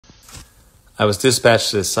I was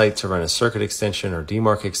dispatched to the site to run a circuit extension or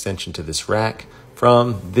Demarc extension to this rack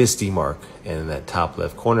from this Demarc. And in that top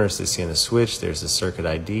left corner is the Sienna switch. There's the circuit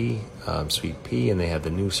ID, suite P, and they have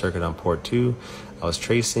the new circuit on port 2. I was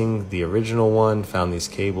tracing the original one, found these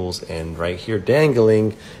cables, and right here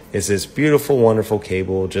dangling is this beautiful, wonderful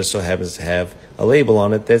cable. Just so happens to have a label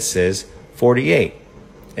on it that says 48.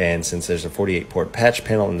 And since there's a 48 port patch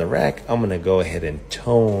panel in the rack, I'm gonna go ahead and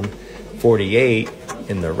tone 48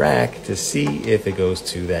 in the rack to see if it goes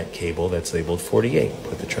to that cable that's labeled 48.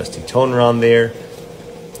 Put the trusty toner on there.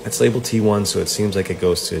 It's labeled T1, so it seems like it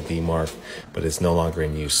goes to a Demarc, but it's no longer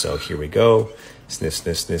in use. So here we go. Sniff,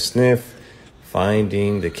 sniff, sniff, sniff.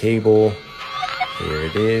 Finding the cable. Here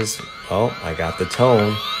it is. Oh, I got the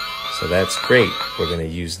tone. So that's great. We're going to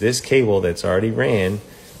use this cable that's already ran.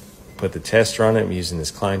 Put the tester on it. I'm using this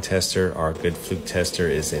Klein tester. Our good fluke tester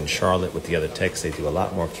is in Charlotte with the other techs. They do a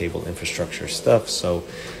lot more cable infrastructure stuff. So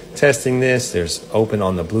testing this, there's open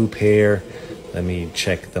on the blue pair. Let me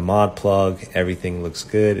check the mod plug. Everything looks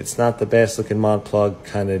good. It's not the best looking mod plug,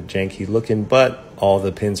 kind of janky looking, but all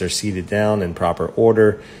the pins are seated down in proper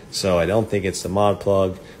order. So I don't think it's the mod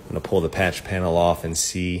plug. I'm gonna pull the patch panel off and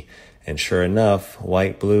see. And sure enough,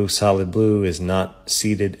 white, blue, solid blue is not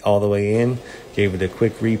seated all the way in. Gave it a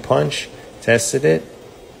quick repunch, tested it.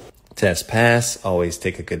 Test pass. Always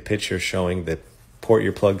take a good picture showing the port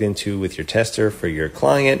you're plugged into with your tester for your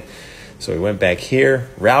client. So we went back here,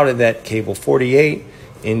 routed that cable 48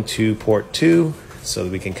 into port 2 so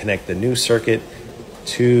that we can connect the new circuit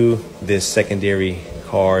to this secondary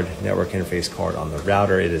card, network interface card on the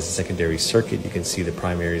router. It is a secondary circuit. You can see the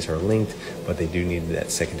primaries are linked, but they do need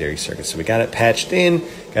that secondary circuit. So we got it patched in,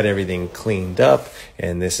 got everything cleaned up,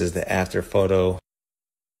 and this is the after photo